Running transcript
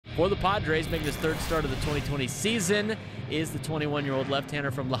For the Padres, making his third start of the 2020 season, is the 21-year-old left-hander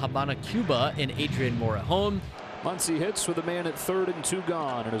from La Habana, Cuba, in Adrian Morejon. Muncy hits with a man at third and 2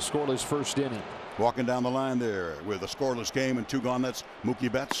 gone in a scoreless first inning. Walking down the line there with a scoreless game and 2 gone. That's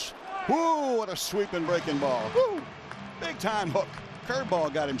Mookie Betts. Woo, what a sweeping breaking ball. Woo, big time hook.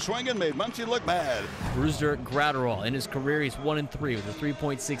 Curveball got him swinging, made Muncy look bad. Brusdar Graterol, in his career, he's 1-3 with a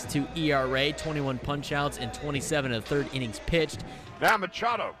 3.62 ERA, 21 punch-outs, and 27 of the third innings pitched. Now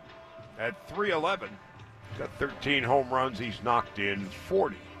Machado at 311. He's got 13 home runs. He's knocked in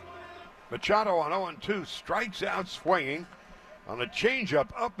 40. Machado on 0-2 strikes out swinging on a changeup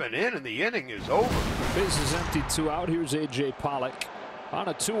up and in, and the inning is over. Bases empty, 2 out. Here's A.J. Pollock on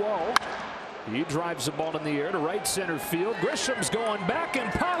a 2-0. He drives the ball in the air to right center field. Grisham's going back,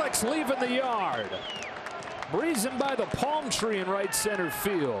 and Pollock's leaving the yard. Breezing by the palm tree in right center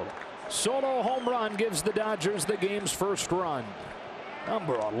field. Solo home run gives the Dodgers the game's first run.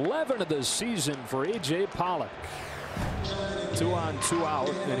 Number 11 of the season for A.J. Pollock. 2 on, 2 out,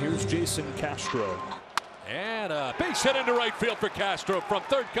 and here's Jason Castro. And a base hit into right field for Castro. From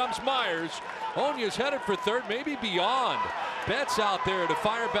third comes Myers. Onya's headed for third, maybe beyond. Betts out there to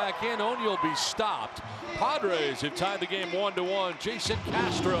fire back in. Onya will be stopped. Padres have tied the game 1-1. Jason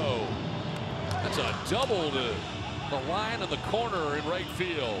Castro. That's a double to the line in the corner in right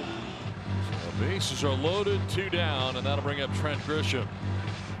field. So bases are loaded, 2 down, and that'll bring up Trent Grisham.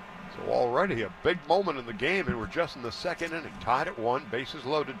 So already a big moment in the game, and we're just in the second inning. Tied at 1, bases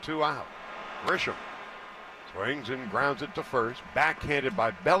loaded, 2 out. Grisham swings and grounds it to first. Backhanded by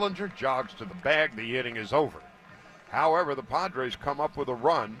Bellinger, jogs to the bag. The inning is over. However, the Padres come up with a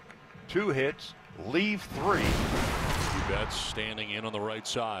run. 2 hits, leave 3. Betts standing in on the right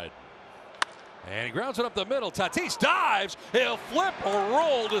side. And he grounds it up the middle. Tatis dives. He'll flip or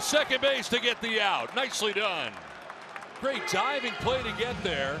roll to second base to get the out. Nicely done. Great diving play to get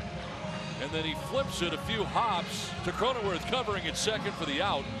there. And then he flips it a few hops to Cronenworth, covering at second for the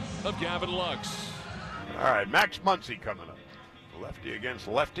out of Gavin Lux. All right, Max Muncy coming up. Lefty against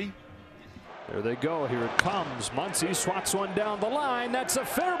lefty. There they go. Here it comes. Muncy swats one down the line. That's a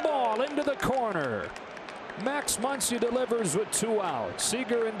fair ball into the corner. Max Muncy delivers with 2 outs.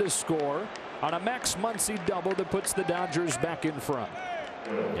 Seager in to score on a Max Muncy double that puts the Dodgers back in front.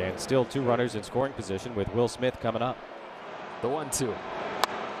 And still 2 runners in scoring position with Will Smith coming up. The 1-2.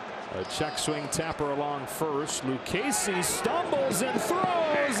 A check swing tapper along first. Lucchesi stumbles and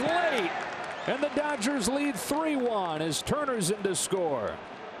throws late. And the Dodgers lead 3-1 as Turner's in to score.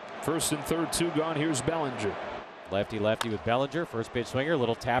 First and third, 2 gone. Here's Bellinger. Lefty with Bellinger. First pitch swinger.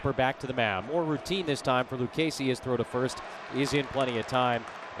 Little tapper back to the mound. More routine this time for Lucchesi. His throw to first is in plenty of time.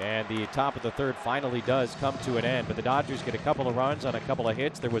 And the top of the third finally does come to an end. But the Dodgers get a couple of runs on a couple of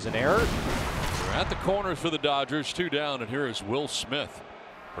hits. There was an error. We're at the corners for the Dodgers. 2 down, and here is Will Smith.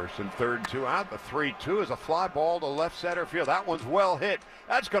 First and third, 2 out. The 3-2 is a fly ball to left center field. That one's well hit.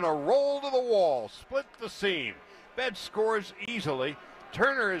 That's going to roll to the wall, split the seam. Betts scores easily.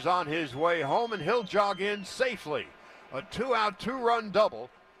 Turner is on his way home, and he'll jog in safely. A 2-out, 2-run double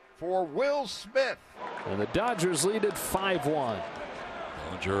for Will Smith. And the Dodgers lead at 5-1.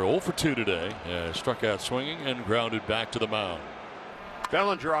 Bellinger 0 for 2 today. Struck out swinging and grounded back to the mound.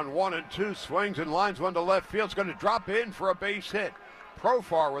 Bellinger on 1-2 swings and lines one to left field. It's going to drop in for a base hit.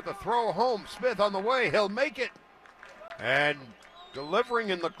 Profar with a throw home. Smith on the way. He'll make it. And delivering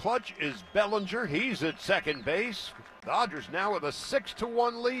in the clutch is Bellinger. He's at second base. Dodgers now with a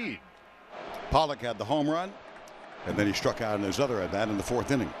 6-1 lead. Pollock had the home run, and then he struck out in his other at bat in the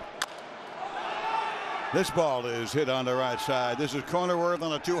 4th inning. This ball is hit on the right side. This is Cronenworth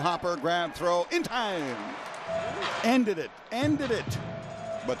on a 2-hopper grab throw in time. Ended it.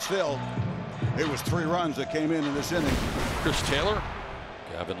 But still, it was 3 runs that came in this inning. Chris Taylor,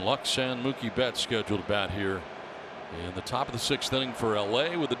 Gavin Lux, and Mookie Betts scheduled to bat here in the top of the 6th inning for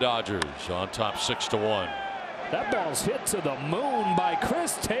LA with the Dodgers on top 6-1. That ball's hit to the moon by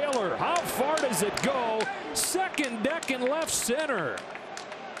Chris Taylor. How far does it go? Second deck in left center.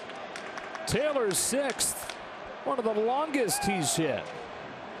 Taylor's 6th, one of the longest he's hit.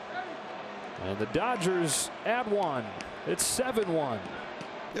 And the Dodgers at 1. It's 7-1.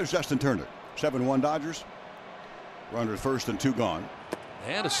 There's Justin Turner. 7-1 Dodgers. Runner at first and 2 gone.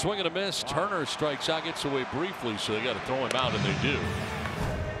 And a swing and a miss. Turner strikes out, gets away briefly, so they got to throw him out, and they do.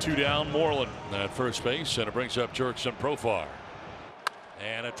 2 down, Moreland at first base, and it brings up Jurickson Profar.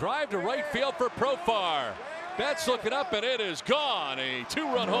 And a drive to right field for Profar. Betts looking up, and it is gone. A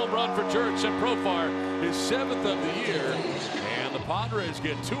 2-run home run for Jurickson Profar, his 7th of the year. And the Padres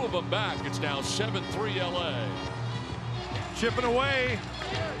get 2 of them back. It's now 7-3 LA. Chipping away.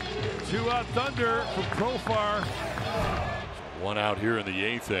 2-out thunder from Profar. One out here in the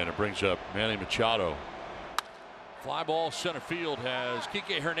 8th, and it brings up Manny Machado. Fly ball center field has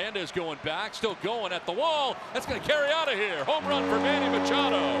Kike Hernandez going back, still going at the wall. That's going to carry out of here. Home run for Manny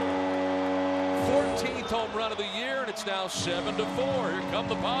Machado. 14th home run of the year, and it's now 7-4. Here come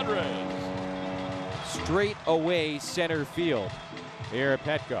the Padres. Straight away center field. Here at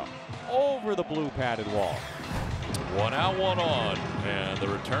Petco. Over the blue padded wall. 1 out, 1 on, and the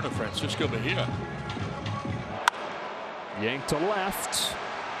return of Francisco Mejia. Yanked to left.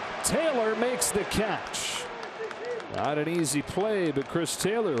 Taylor makes the catch. Not an easy play, but Chris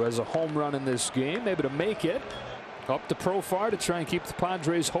Taylor has a home run in this game, able to make it up to Profar to try and keep the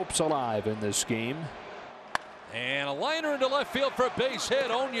Padres' hopes alive in this game. And a liner into left field for a base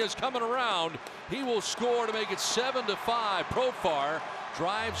hit. Onya's coming around. He will score to make it 7-5. Profar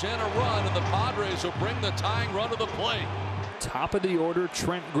drives in a run, and the Padres will bring the tying run to the plate. Top of the order,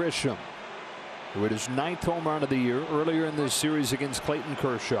 Trent Grisham, who had his 9th home run of the year earlier in this series against Clayton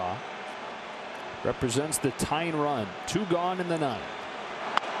Kershaw. Represents the tying run. 2 gone in the 9th.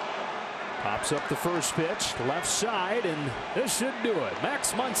 Pops up the first pitch, left side, and this should do it.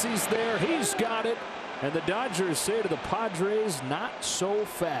 Max Muncy's there. He's got it. And the Dodgers say to the Padres, not so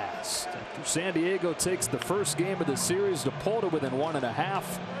fast. After San Diego takes the first game of the series to pull to within 1.5,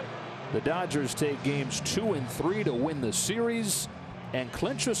 the Dodgers take games 2 and 3 to win the series and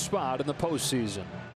clinch a spot in the postseason.